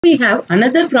We have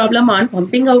another problem on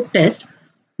pumping out test,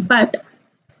 but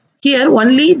here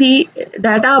only the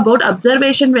data about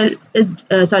observation well is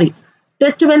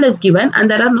test well is given, and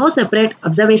there are no separate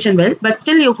observation well, but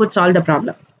still you could solve the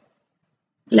problem.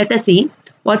 Let us see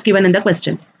what's given in the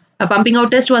question. A pumping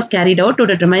out test was carried out to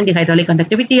determine the hydraulic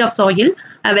conductivity of soil.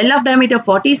 A well of diameter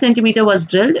 40 centimeter was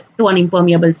drilled to an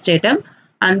impermeable stratum,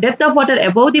 and depth of water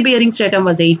above the bearing stratum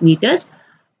was 8 meters.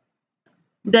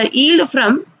 The yield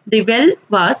from the well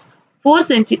was 4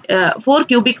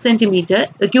 cubic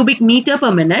meter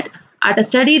per minute at a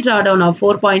steady drawdown of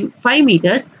 4.5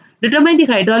 meters. Determine the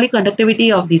hydraulic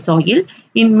conductivity of the soil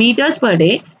in meters per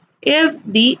day if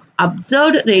the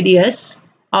observed radius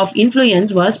of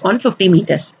influence was 150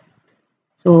 meters.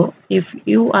 So if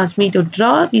you ask me to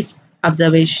draw this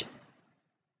observation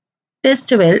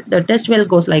test well, the test well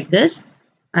goes like this,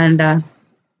 and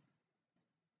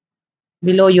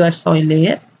below your soil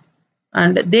layer,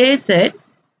 and they said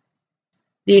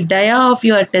the dia of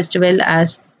your test well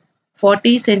as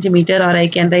 40 centimeter, or I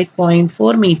can write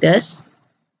 0.4 meters,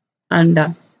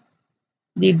 and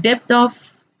the depth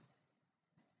of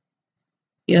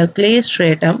your clay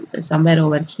stratum is somewhere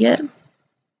over here.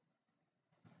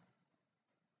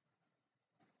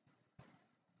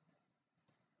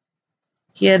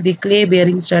 Here the clay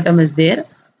bearing stratum is there,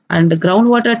 and the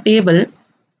groundwater table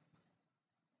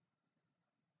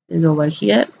is over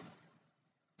here.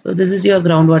 So this is your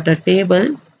groundwater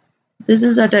table. This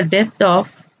is at a depth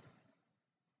of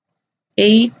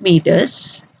 8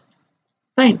 meters.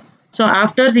 Fine. So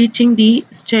after reaching the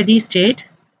steady state,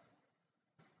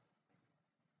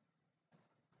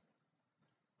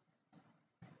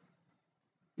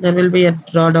 there will be a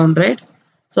drawdown, right?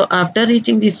 So after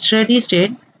reaching the steady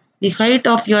state, the height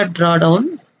of your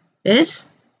drawdown is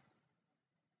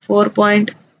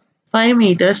 4.5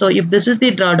 meters. So if this is the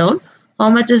drawdown, how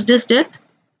much is this depth?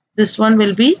 This one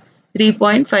will be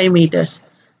 3.5 meters.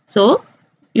 So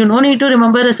you no need to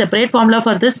remember a separate formula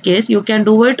for this case. You can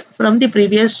do it from the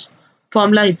previous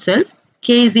formula itself.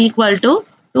 K is equal to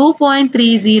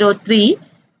 2.303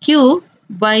 Q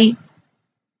by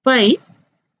pi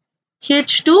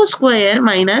h2 square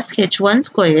minus h1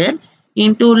 square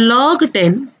into log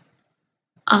 10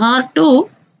 r2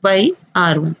 by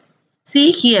r1.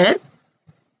 See here,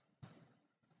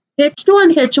 h2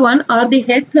 and h1 are the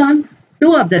heads on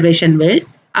two observation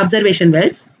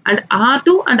wells, and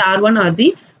r2 and r1 are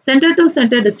the center to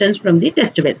center distance from the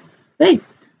test well, right?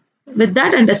 With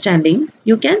that understanding,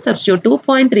 you can substitute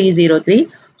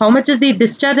 2.303. How much is the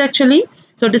discharge actually?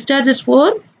 So discharge is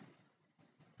 4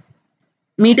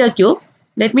 meter cube.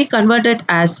 Let me convert it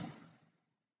as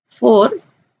 4.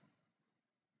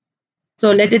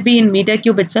 So let it be in meter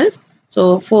cube itself.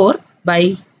 So 4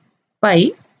 by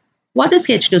pi. What is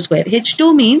H2 square?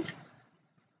 H2 means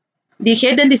the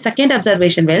head and the second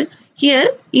observation well.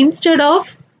 Here, instead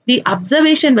of the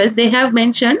observation wells, they have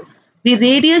mentioned the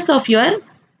radius of your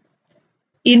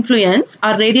influence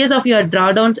or radius of your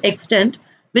drawdown's extent,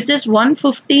 which is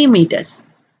 150 meters,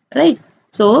 right?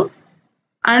 So,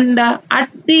 and at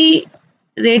the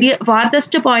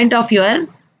farthest point of your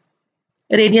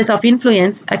radius of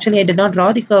influence, actually I did not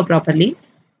draw the curve properly.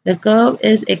 The curve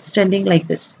is extending like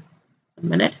this. 1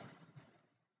 minute.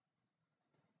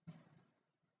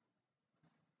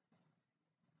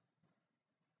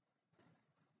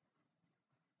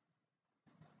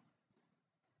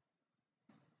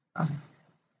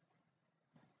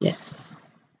 Yes.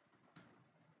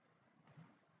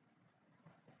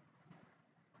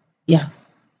 Yeah.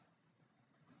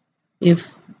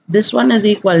 If this one is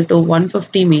equal to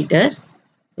 150 meters,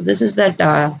 so this is that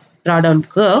drawdown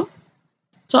curve.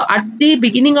 So at the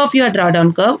beginning of your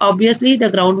drawdown curve, obviously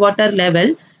the groundwater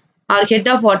level or head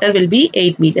of water will be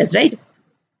 8 meters, right?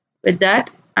 With that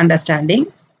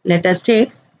understanding, let us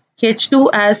take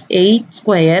H2 as 8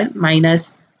 square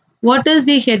minus what is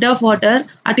the head of water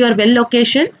at your well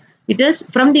location? It is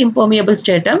from the impermeable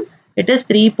stratum. It is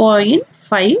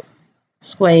 3.5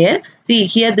 square. See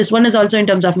here, this one is also in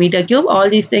terms of meter cube. All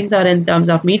these things are in terms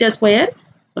of meter square.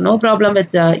 So no problem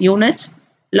with the units.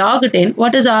 Log 10.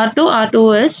 What is R2?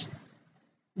 R2 is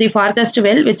the farthest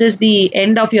well, which is the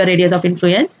end of your radius of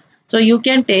influence. So you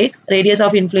can take radius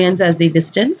of influence as the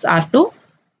distance R2.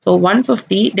 So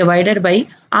 150 divided by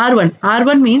R1.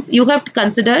 R1 means you have to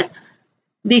consider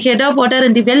the head of water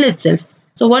in the well itself.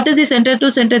 So what is the center to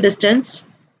center distance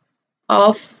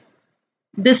of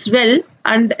this well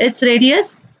and its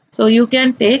radius? So you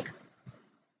can take,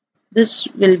 this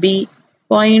will be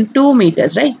 0.2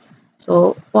 meters, right?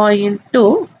 So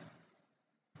 0.2,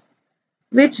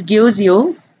 which gives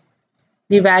you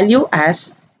the value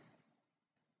as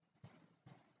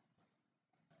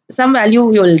some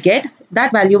value you will get.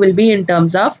 that value will be in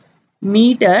terms of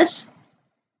meters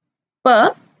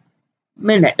per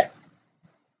minute,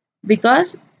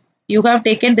 because you have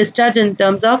taken discharge in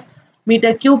terms of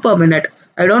meter cube per minute.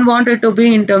 I don't want it to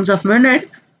be in terms of minute,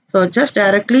 so just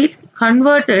directly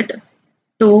convert it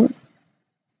to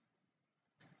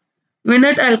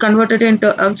minute. I'll convert it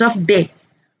into terms of day.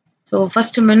 So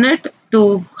first minute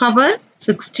to hour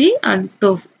 60, and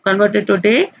to convert it to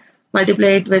day,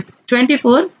 multiply it with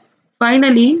 24.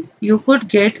 Finally, you could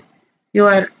get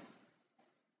your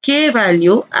K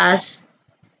value as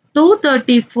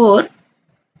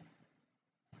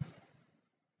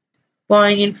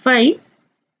 234.5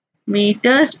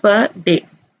 meters per day.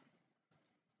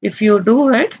 If you do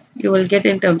it, you will get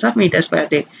in terms of meters per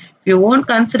day. If you won't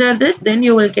consider this, then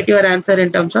you will get your answer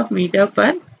in terms of meter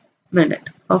per minute.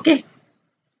 Okay.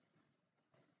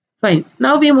 Fine.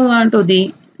 Now we move on to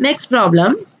the next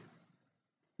problem,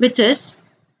 which is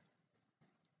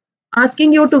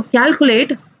asking you to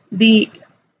calculate the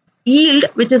yield,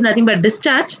 which is nothing but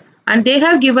discharge, and they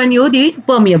have given you the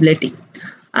permeability.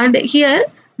 And here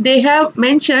they have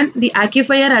mentioned the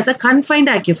aquifer as a confined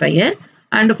aquifer,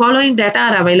 and the following data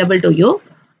are available to you.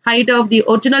 Height of the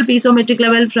original piezometric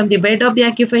level from the bed of the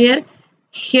aquifer,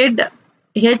 head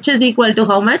H is equal to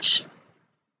how much,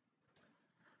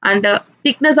 and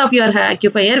thickness of your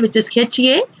aquifer, which is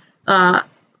HA,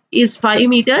 is 5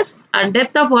 meters, and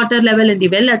depth of water level in the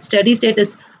well at steady state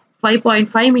is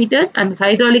 5.5 meters, and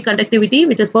hydraulic conductivity,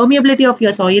 which is permeability of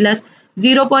your soil, as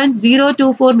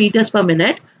 0.024 meters per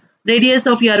minute. Radius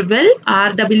of your well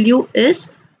RW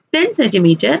is 10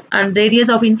 centimeter, and radius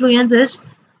of influence is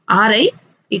RI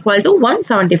equal to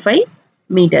 175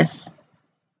 meters.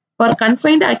 For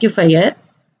confined aquifer,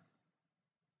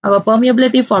 our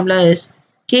permeability formula is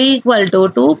K equal to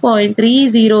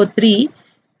 2.303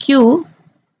 Q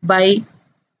by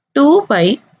 2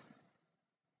 by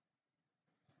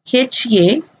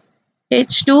HA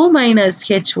H2 minus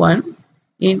H1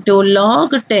 into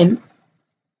log 10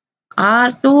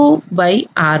 R2 by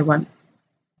R1.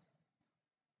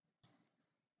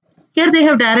 Here they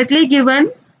have directly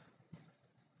given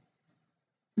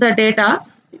the data.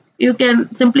 You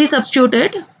can simply substitute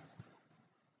it.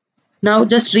 Now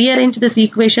just rearrange this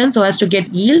equation so as to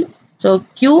get yield. So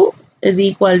Q is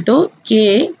equal to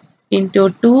K into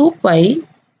 2 pi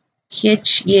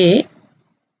HA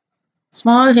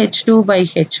small h2 by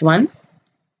h1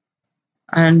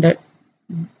 and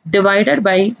divided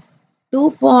by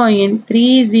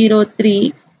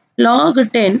 2.303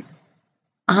 log 10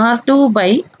 R2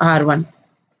 by R1.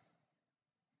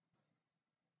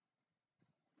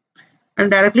 And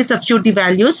directly substitute the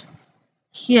values.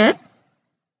 Here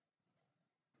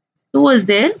 2 is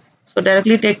there, so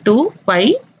directly take 2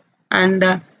 pi,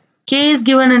 and K is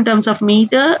given in terms of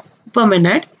meter per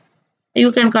minute.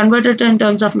 You can convert it in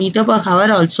terms of meter per hour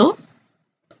also.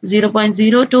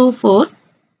 0.024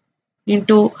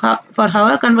 into, for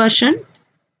hour conversion,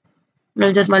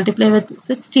 we'll just multiply with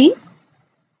 60.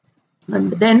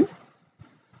 And then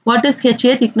what is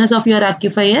HA, thickness of your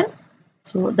aquifer?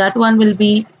 So that one will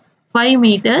be 5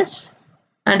 meters,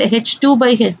 and H2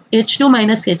 by H2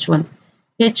 minus H1.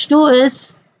 H2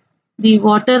 is the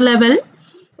water level,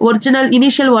 original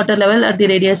initial water level at the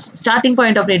radius, starting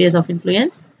point of radius of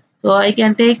influence. So I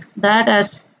can take that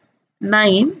as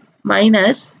 9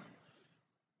 minus,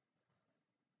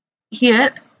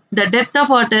 here the depth of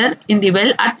water in the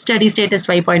well at steady state is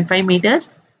 5.5 meters.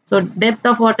 So depth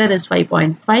of water is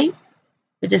 5.5,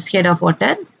 which is head of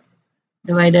water,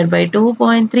 divided by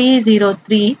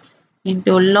 2.303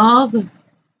 into log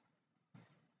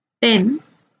 10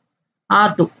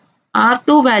 R2.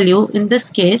 R2 value in this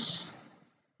case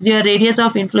is your radius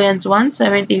of influence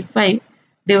 175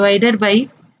 divided by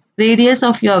radius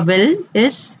of your well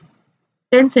is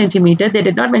 10 centimeter. They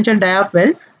did not mention dia of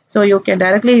well, so you can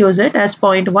directly use it as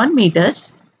 0.1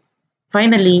 meters.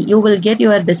 Finally, you will get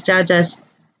your discharge as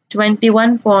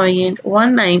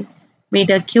 21.19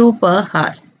 meter cube per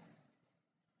hour.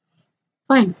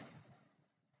 Fine.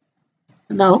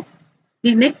 Now,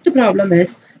 the next problem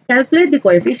is calculate the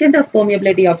coefficient of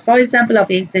permeability of soil sample of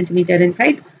 8 cm in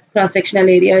height. Cross-sectional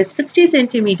area is 60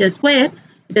 cm square.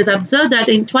 It is observed that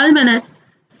in 12 minutes,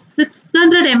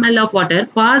 600 ml of water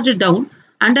passed down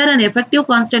under an effective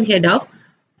constant head of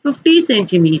 50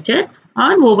 cm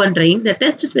on woven drain. The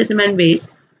test specimen weighs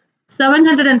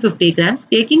 750 grams.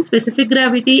 Taking specific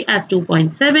gravity as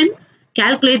 2.7,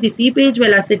 calculate the seepage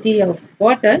velocity of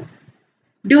water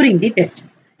during the test.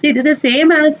 See, this is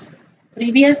same as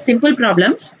previous simple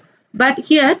problems, but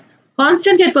here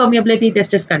constant head permeability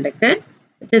test is conducted.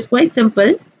 It is quite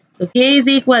simple. So K is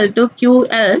equal to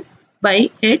QL by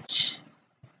HAT.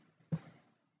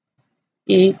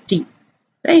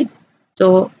 right?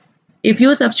 So if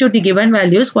you substitute the given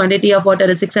values, quantity of water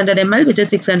is 600 ml, which is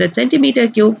 600 centimeter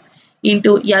cube,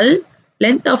 into L,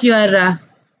 length of your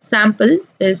sample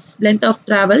is length of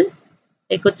travel,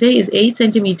 I could say, is 8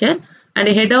 centimeter, and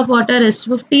a head of water is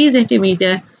 50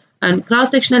 centimeter, and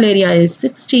cross sectional area is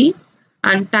 60,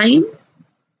 and time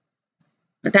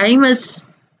is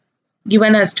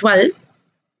given as 12,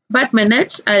 but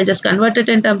minutes I'll just convert it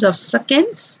in terms of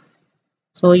seconds.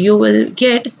 So you will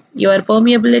get your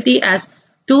permeability as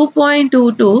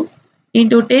 2.22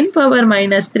 into 10 power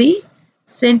minus 3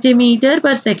 centimeter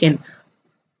per second.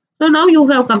 So now you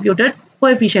have computed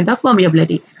coefficient of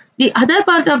permeability. The other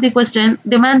part of the question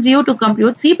demands you to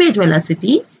compute seepage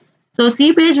velocity. So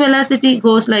seepage velocity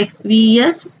goes like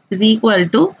Vs is equal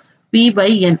to V by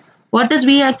N. What is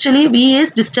V actually? V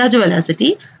is discharge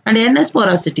velocity and N is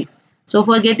porosity. So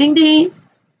for getting the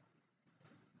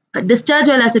discharge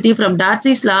velocity from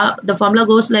Darcy's law, the formula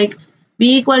goes like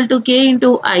V equal to K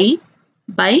into I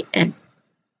by N.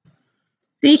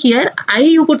 See here, I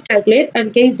you could calculate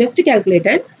and K is just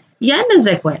calculated. N is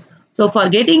required. So for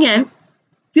getting N,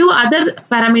 few other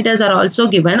parameters are also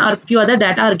given, or few other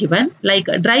data are given, like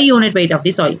dry unit weight of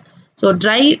the soil. So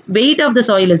dry weight of the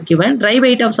soil is given. Dry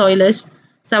weight of soil is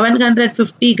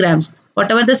 750 grams.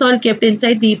 Whatever the soil kept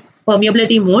inside the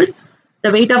permeability mold,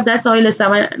 the weight of that soil is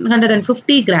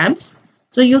 750 grams.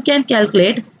 So you can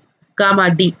calculate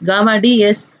gamma D. Gamma D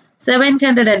is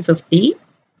 750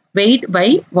 weight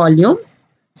by volume.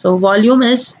 So volume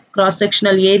is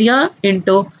cross-sectional area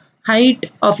into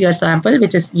height of your sample,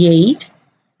 which is 8.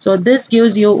 So this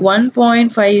gives you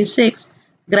 1.56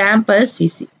 gram per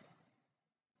cc.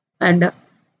 And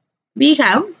we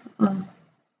have, 1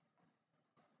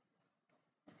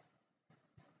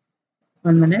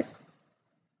 minute.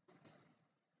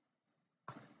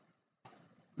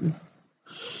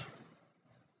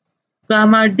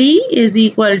 Gamma D is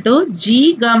equal to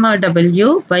G gamma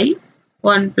W by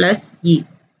 1 plus E.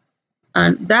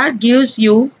 And that gives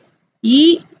you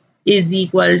E is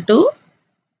equal to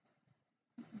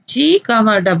G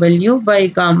gamma W by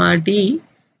gamma D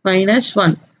minus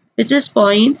 1, which is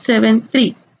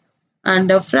 0.73.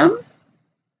 And from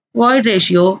void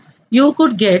ratio, you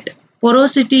could get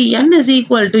porosity N is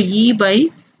equal to E by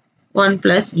 1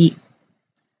 plus E.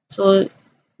 So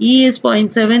E is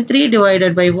 0.73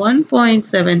 divided by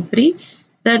 1.73.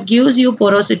 That gives you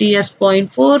porosity as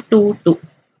 0.422.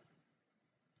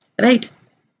 Right?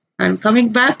 And coming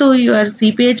back to your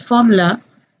seepage formula,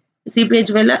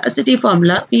 seepage velocity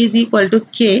formula, P is equal to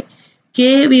K.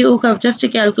 K we have just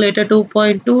calculated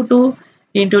 2.22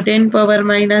 into 10 power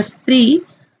minus 3,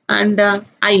 and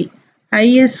I. I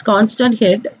is constant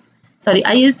head. Sorry,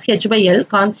 I is H by L.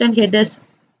 Constant head is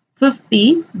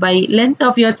 50 by length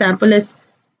of your sample is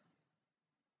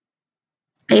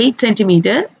 8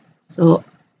 centimeter. So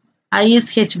I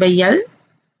is H by L,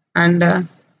 and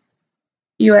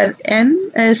your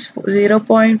N is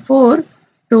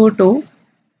 0.422.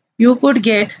 You could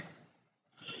get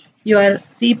your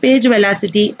seepage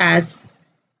velocity as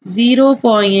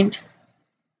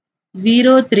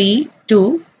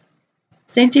 0.032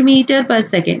 centimeter per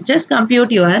second. Just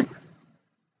compute your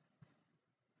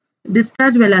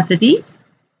discharge velocity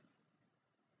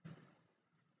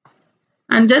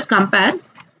and just compare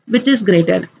which is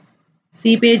greater,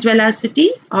 seepage velocity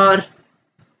or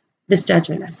discharge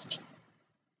velocity.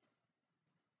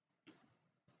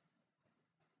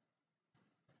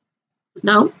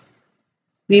 Now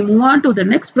we move on to the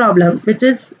next problem, which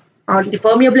is on the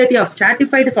permeability of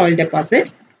stratified soil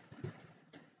deposit.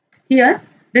 Here,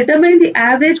 determine the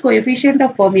average coefficient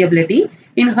of permeability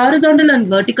in horizontal and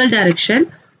vertical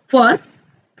direction for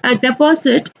a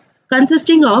deposit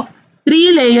consisting of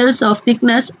 3 layers of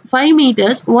thickness 5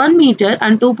 meters, 1 meter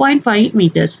and 2.5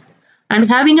 meters, and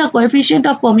having a coefficient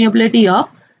of permeability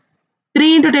of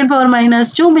 3 into 10 power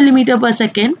minus 2 millimeter per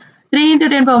second, 3 into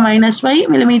 10 power minus 5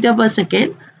 millimeter per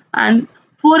second, and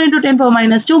 4 into 10 power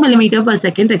minus 2 millimeter per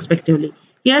second respectively.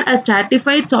 Here a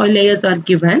stratified soil layers are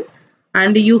given,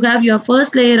 and you have your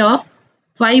first layer of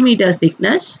 5 meters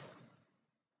thickness,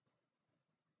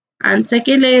 and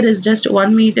second layer is just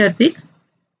 1 meter thick,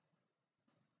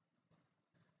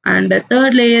 and the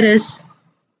third layer is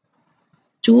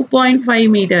 2.5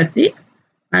 meter thick,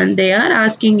 and they are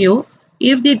asking you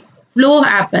if the flow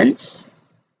happens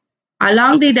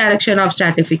along the direction of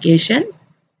stratification,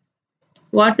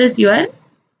 what is your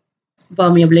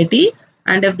permeability,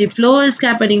 and if the flow is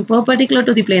happening perpendicular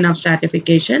to the plane of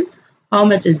stratification, how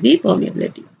much is the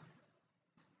permeability.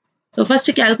 So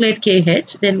first calculate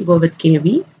KH, then go with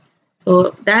KV.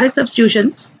 So direct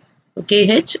substitutions. So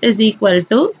KH is equal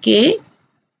to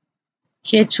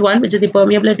KH1, which is the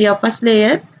permeability of first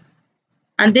layer,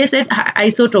 and they said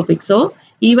isotropic. So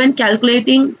even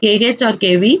calculating KH or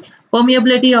KV,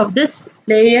 permeability of this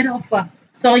layer of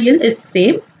soil is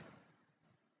same,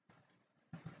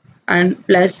 and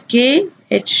plus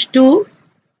KH2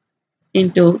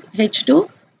 into H2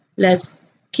 plus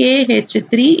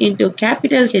KH3 into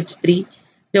capital H3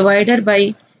 divided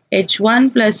by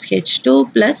H1 plus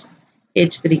H2 plus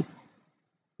H3.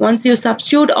 Once you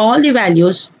substitute all the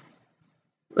values,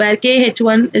 where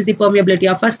KH1 is the permeability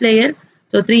of first layer,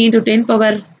 so 3 into 10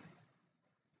 power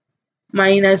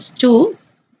minus 2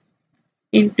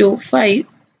 into 5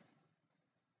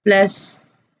 plus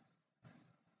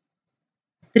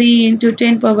 3 into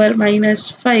 10 power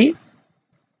minus 5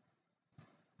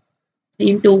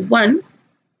 into 1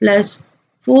 plus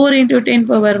 4 into 10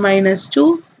 power minus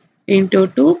 2 into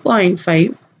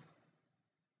 2.5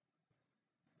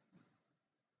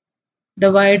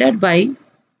 divided by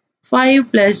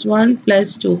 5 plus 1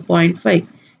 plus 2.5.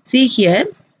 See here,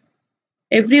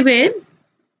 everywhere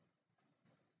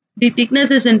the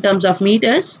thickness is in terms of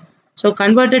meters. So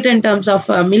convert it in terms of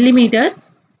millimeter.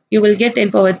 You will get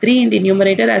 10 power 3 in the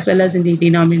numerator as well as in the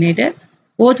denominator.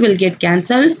 Both will get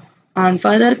cancelled. On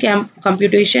further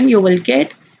computation, you will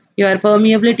get your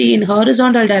permeability in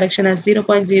horizontal direction as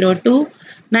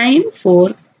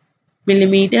 0.0294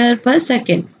 millimeter per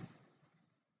second.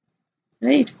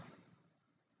 Right?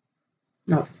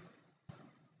 Now,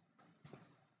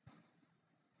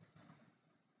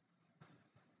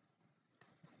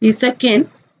 the second,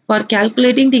 for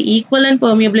calculating the equivalent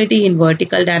permeability in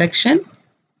vertical direction,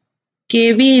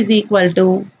 Kv is equal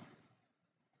to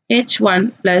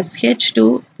H1 plus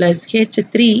H2 plus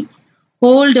H3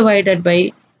 whole divided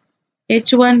by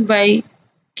H1 by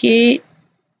K.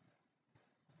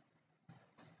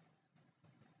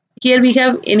 Here we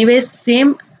have anyways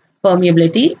same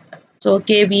permeability. So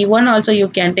Kv1 also you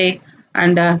can take,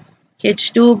 and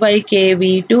H2 by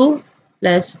Kv2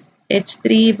 plus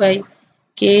H3 by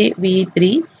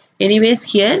Kv3. Anyways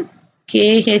here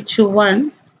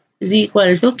KH1 is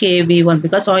equal to Kv1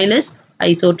 because soil is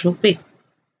isotropic.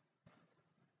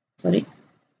 Sorry.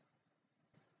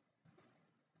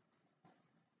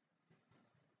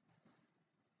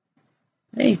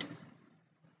 Right.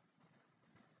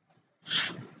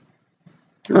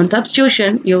 On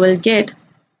substitution, you will get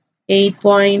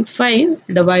 8.5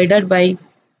 divided by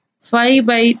 5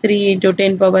 by 3 into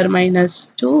 10 power minus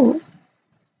 2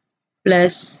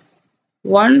 plus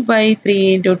 1 by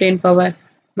 3 into 10 power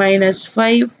minus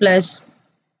 5 plus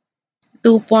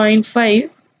 2.5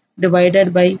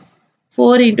 divided by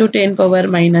 4 into 10 power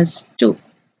minus 2.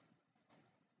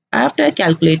 After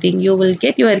calculating, you will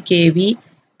get your kV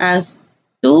as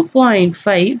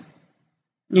 2.5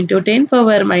 into 10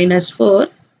 power minus 4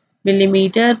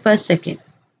 millimeter per second.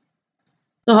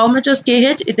 So how much was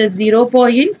kH? It is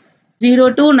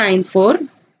 0.0294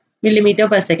 millimeter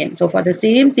per second. So for the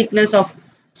same thickness of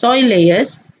soil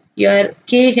layers, your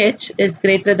kH is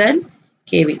greater than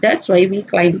kV. That's why we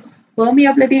claim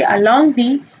permeability along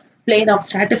the plane of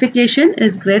stratification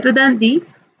is greater than the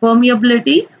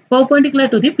permeability perpendicular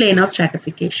to the plane of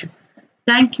stratification.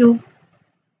 Thank you.